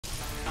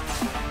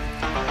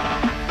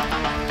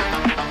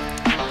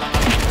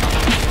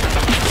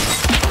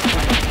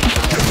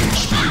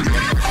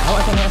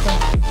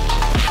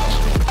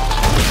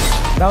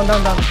Down.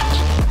 Crack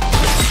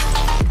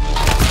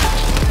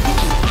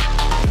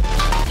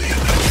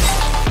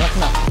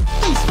na.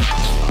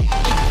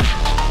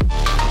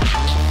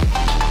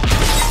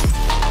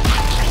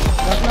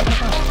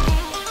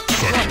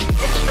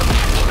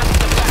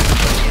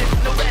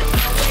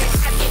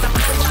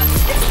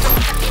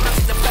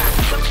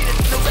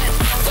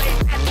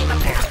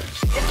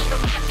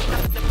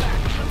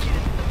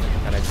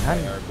 Kalaghan.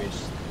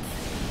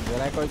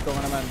 I-record ko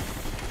nga naman.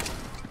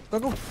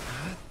 Go.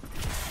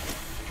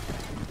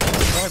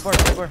 Okay,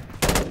 4.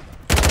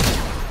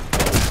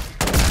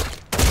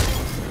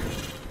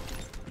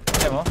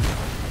 Kaya mo?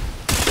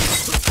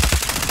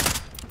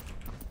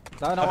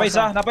 Napay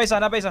isa.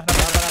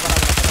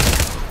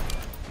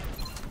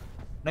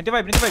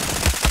 95.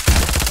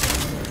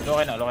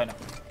 Okay na.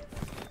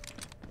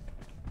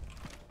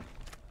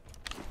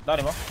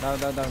 Dali mo? Down.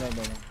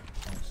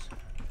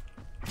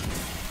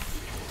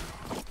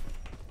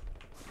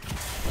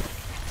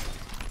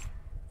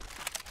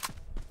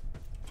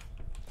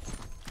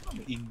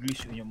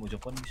 English, yun mo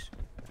Japanese.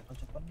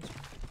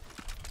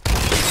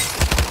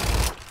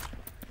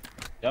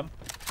 Jam?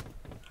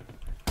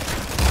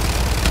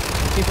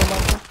 Keep on lang.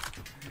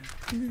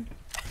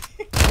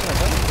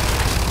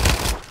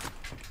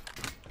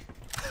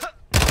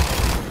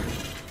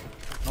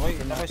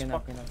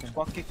 Okay,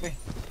 squawk kick pa eh.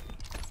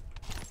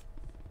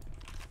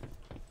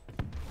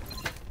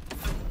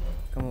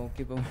 Come on,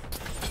 keep on.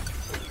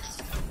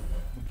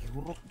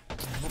 Hurok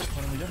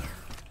pa naman dyan.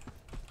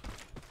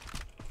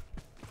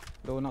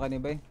 Low na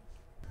kanibay.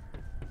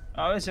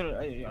 Sir.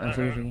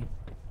 Sige.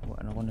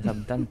 Wala ko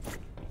nasabtan.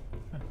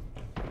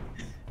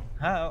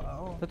 Ha?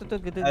 Oo.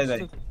 Tututug.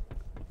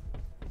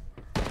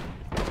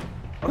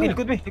 Okay,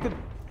 likod.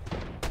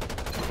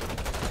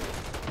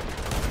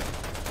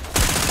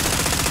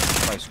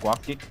 Okay, squawk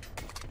kick.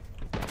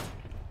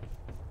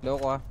 Low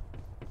ko ah.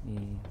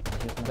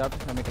 Dapat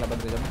na may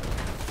klaban rin.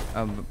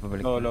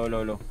 Pabalik.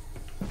 Low.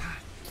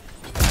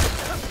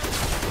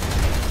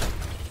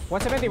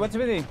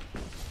 170.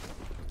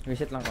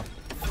 Reset lang ko.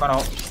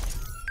 Paano?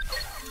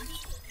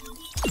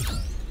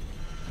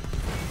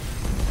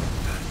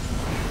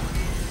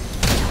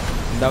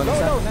 Down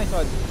isa. Low. Nice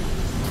one.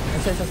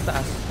 Isa sa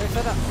taas.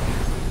 First na.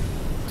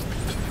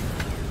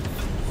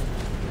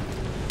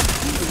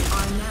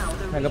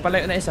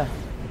 Nagapalayo na isa.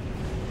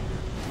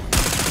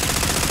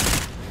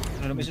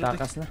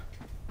 Takas na.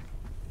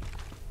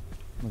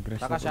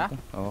 Mag-rest Takas siya?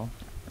 Oo.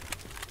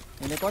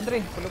 Ini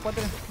quadri. Pulo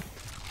quadri.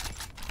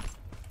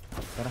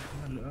 Tara.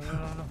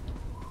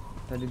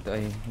 Ito dito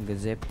ay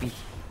Gazepi.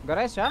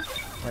 Gares siya?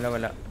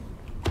 Wala.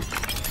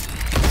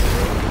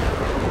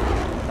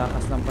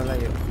 Takas lang pala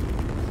yun.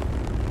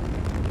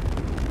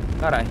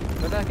 Karay.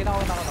 Ganda, kita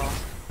ko.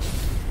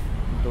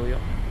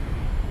 Tuyo.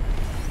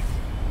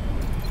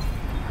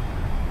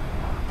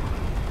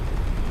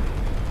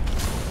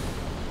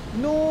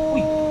 No!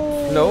 Uy.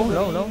 Low.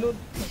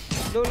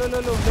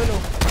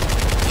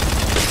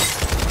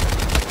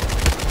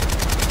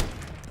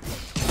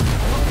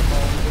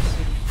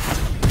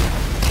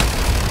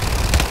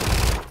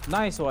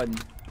 Nice one.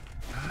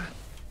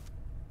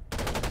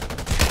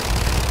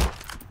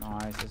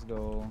 Nice, let's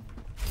go.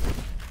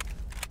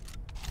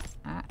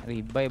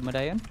 Revive mo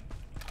na yun?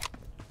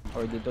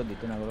 Or dito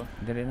na bro?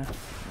 Dali na.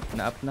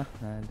 Na-up na.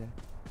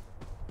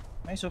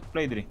 May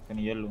supply diri.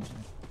 Kani yellow.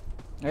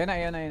 Ayun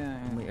na.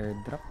 May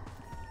airdrop.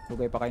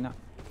 Bugay pa kayo na.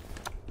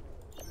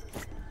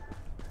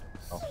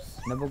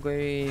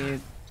 Nabugay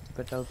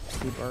petal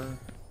paper.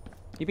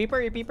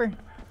 I-peeper.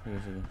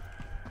 Sige.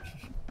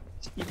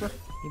 Peeper.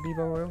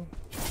 I-peeper world.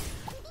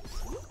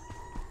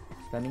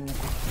 Scanning niya.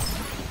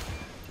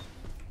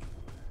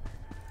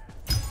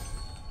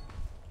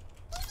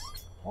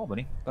 Oh, ba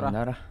ni? Tara.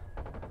 Nara.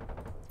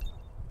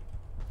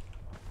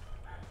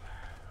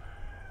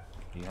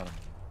 Diyan.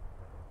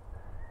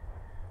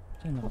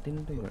 Saan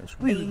nakatinin to yun?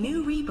 A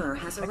new Reaper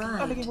has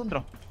arrived. Lagi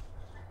kontra.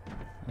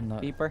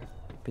 Ano? Peeper.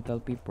 Petal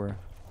paper.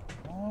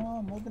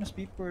 Mo na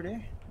speaker de.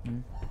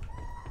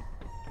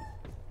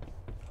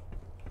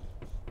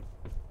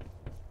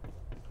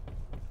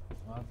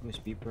 Go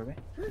speaker be.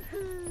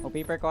 O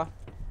peeper ko.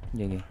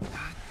 Sige.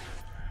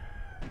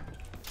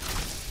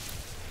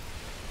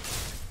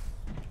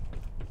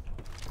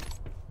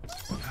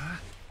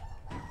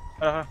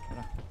 Tara.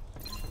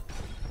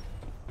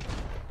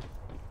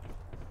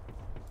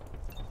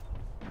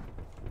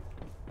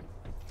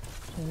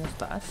 Saan nasa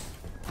taas?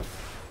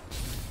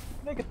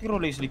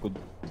 Nakatiro lang sa likod.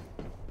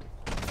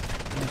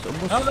 Nasa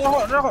ubos.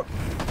 Nako.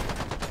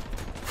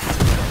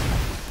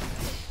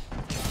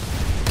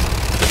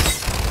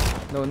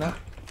 Low na.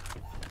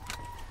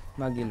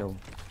 Magi low.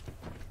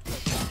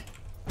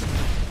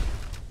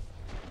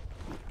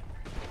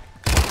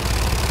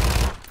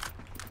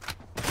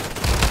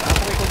 Ako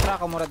may kontra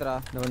ka mura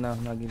dra. Low na.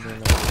 Magi low.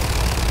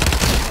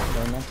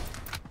 Low na.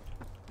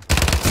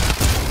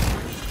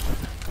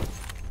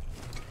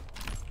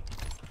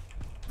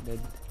 Dead.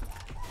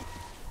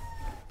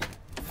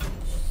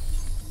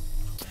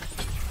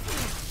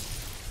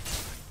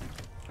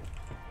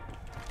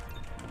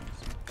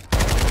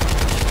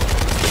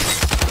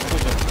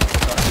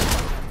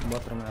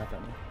 Bot ram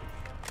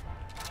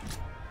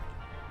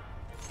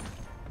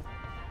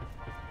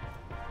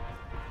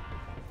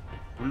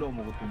Ulo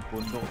mo kung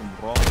pundo kung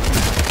rock.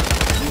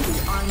 You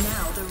are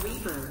now the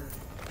Reaper.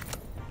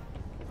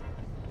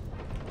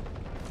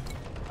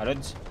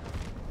 Alods?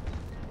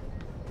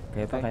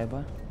 Kaya pa, kaya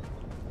pa.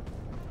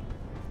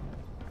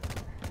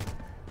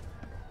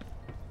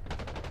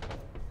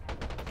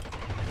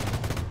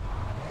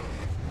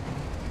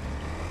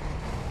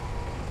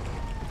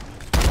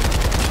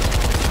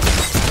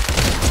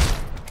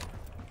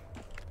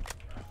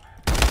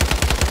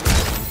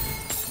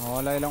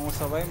 Wala ilang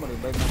usabay mo,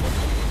 revive na po.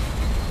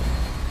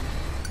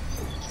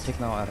 Check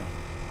na ako, Are.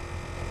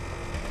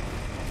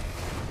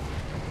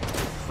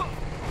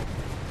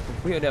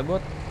 Uy, ada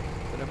bot.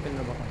 Terapin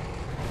na ba ka?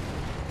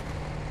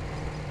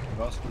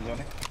 Bawas ko dyan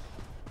eh.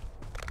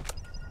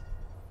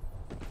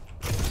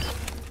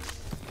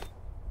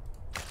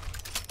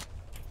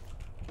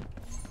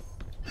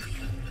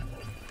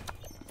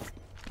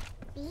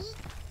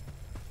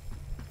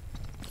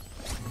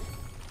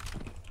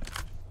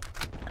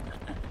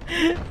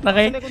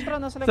 Naki.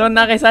 Nasa Son,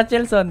 naki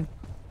Satchel, Son.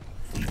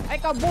 Ay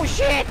ka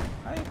bullshit!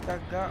 Ay,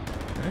 kaga.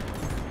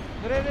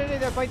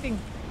 They're fighting.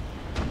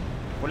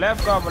 Mulef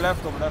ko.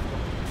 130,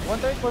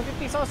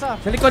 150, Sosa.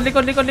 Sa likod.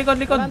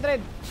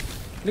 100.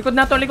 Likod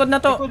na to. Likod.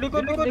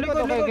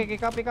 Okay,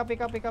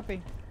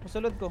 copy.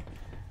 Masulod ko.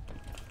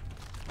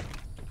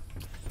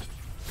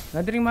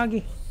 Nadiring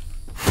Magi.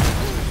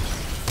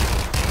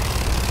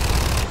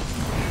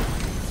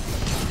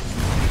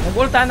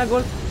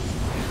 Nag-ult.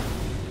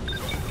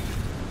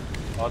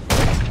 Out.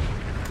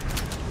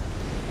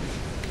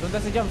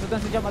 Sundan si Jam.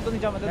 Ato ni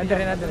Jam.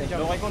 Nadiring.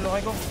 Lokay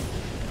ko.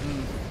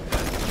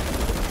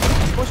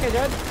 Push ka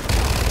dyan.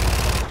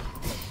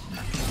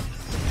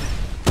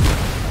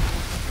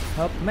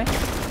 Help me.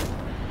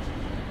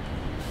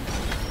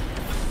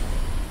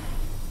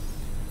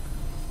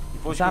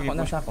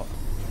 Nasa ako.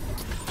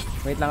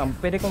 Wait lang,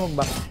 pwede ko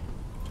mag-back.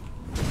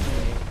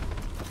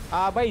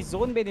 Bay,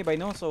 zone ba ni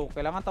Bay, no? So,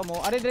 kailangan ta mo.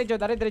 Are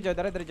direjod.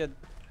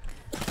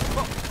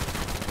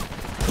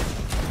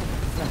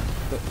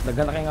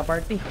 Dagan na kayo nga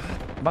party.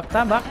 Back.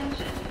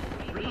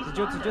 Si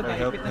Jude,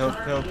 Help.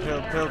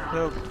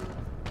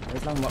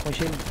 Wait lang, ako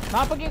shield.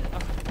 Nakapag-in.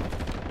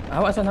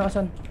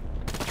 Hawasan.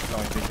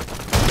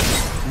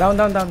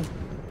 Down.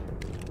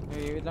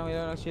 Wait lang,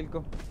 shield ko.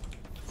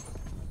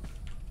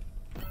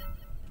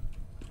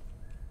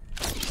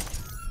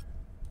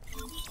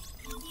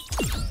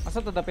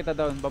 Asa to dapit na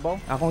down? Babaw?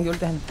 Akong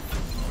giultahan.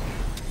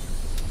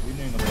 Yun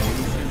na yung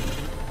naka-illusion.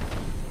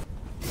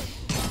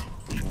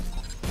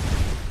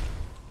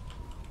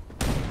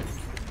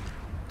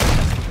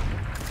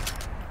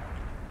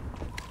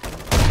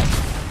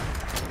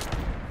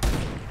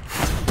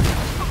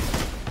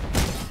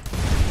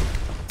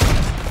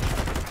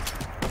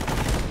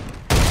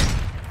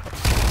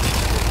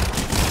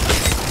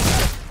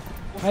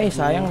 Ay,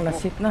 sayang,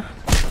 last hit na.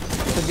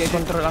 Ito di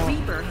control ang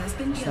Reaper has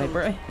been killed.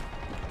 sniper eh.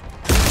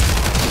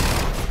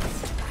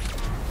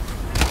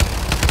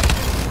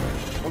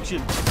 Huwag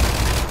shield.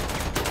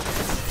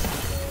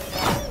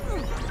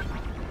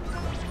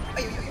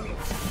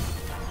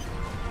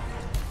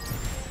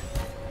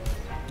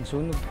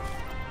 Nasunog.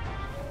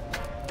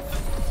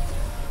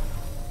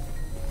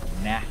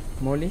 Nah.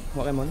 Molly,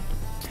 wakay Molly.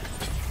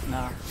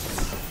 Na.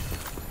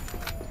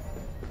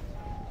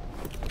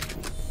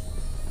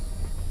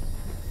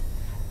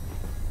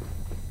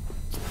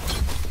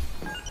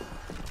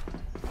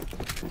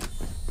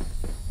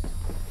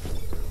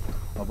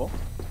 Abo?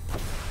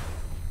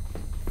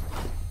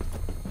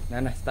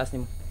 Nana, sa taas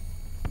niyo mo.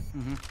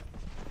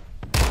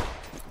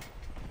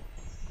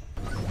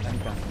 Saan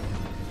ka?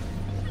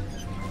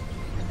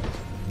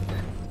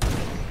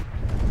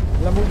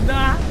 Lamog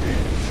na!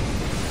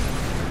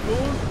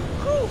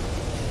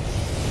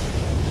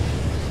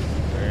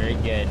 We're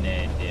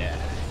gonna die.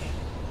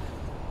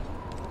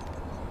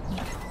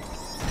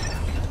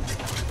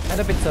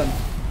 Ano, Pitson?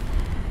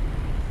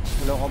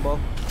 Hello,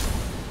 combo.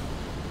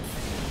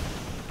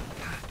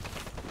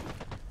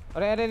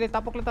 Are,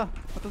 tapok lang ta.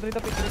 Patulad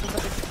tapit.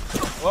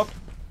 Hop.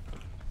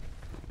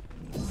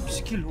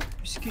 Skill.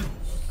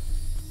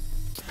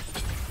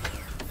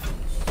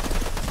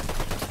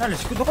 Alas,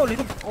 kudo ka ulit.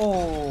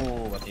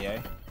 Oh, bati ay.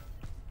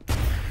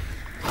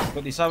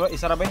 Kung isa ra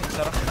ba?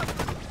 Isa ra.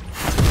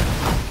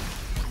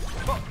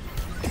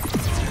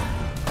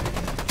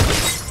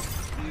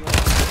 You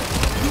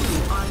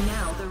are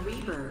now the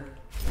Reaper.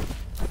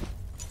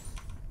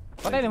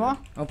 Patay mo?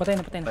 Oh, patay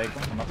na.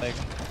 Namatay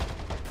ko.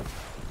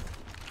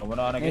 Kamu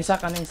na Yung isa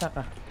ka.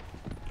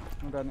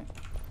 Ang gani.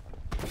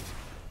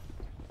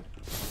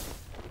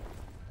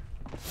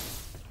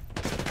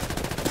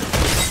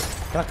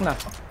 Crack na.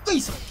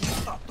 Guys,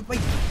 tapay.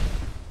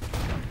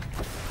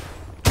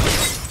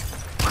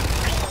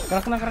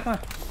 Crack na.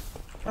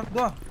 Crack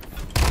doa.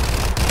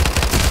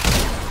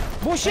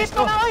 Bullshit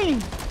ka na ay!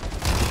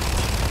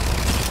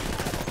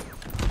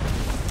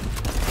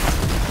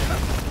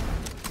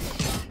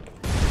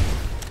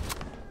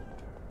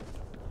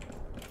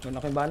 Doon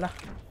ako yung bala.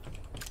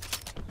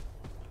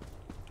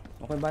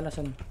 Okay, bala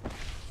san?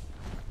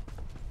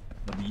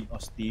 Nabi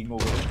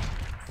ostingo.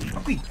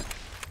 Api.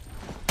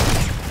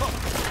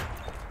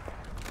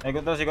 Ay,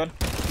 kunta sikon.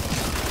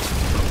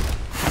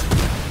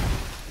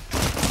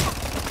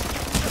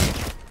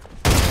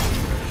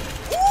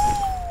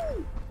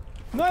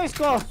 Nice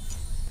ko!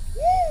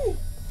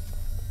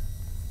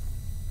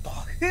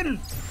 Dahil!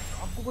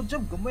 Ako ko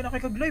dyan, gamay na kay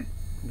kag-live.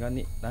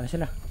 Gani, na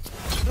sila.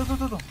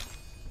 Ito.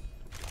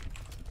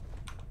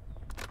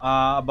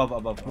 Above.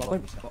 Wakoy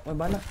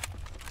bala.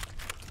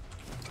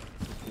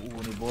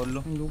 Oo, ni bolo.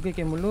 Ang lugi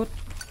kay mulot.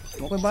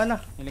 Wakoy bala.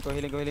 Hiling ko.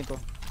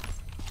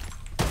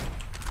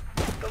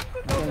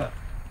 Okay.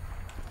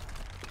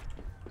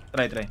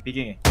 Try.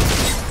 Picking eh.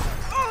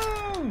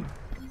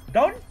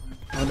 Down?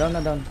 Oh, down.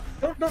 Down.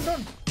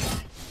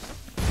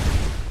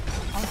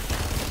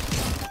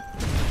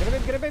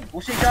 Grab.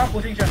 Pushing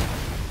siya.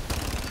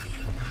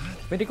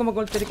 Pwede ko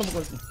mag-ult. Please!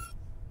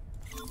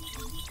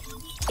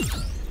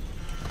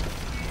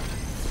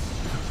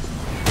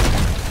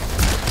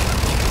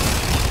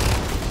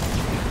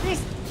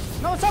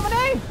 No, sama na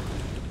eh!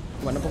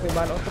 Wala po kay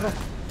bala otro.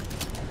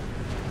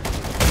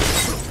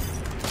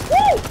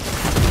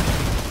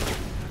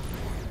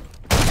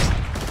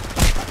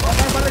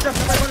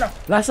 Sabay bala.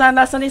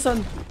 Lasa ni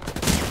Son.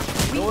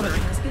 Reaper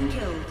has been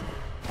killed.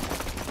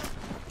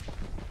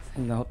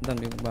 Nahot dan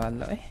yung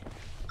bala eh.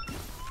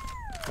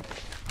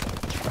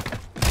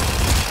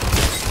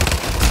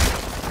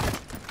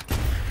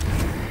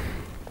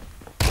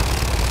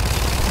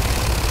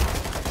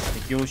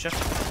 Nag-Q siya.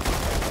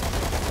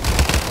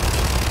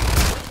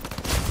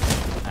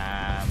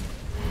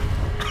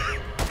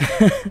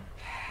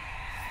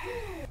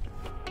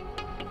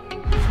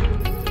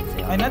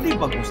 Ay, nadi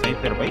bagong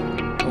sniper ba yun?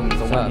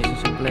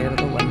 Sa player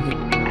to one hit.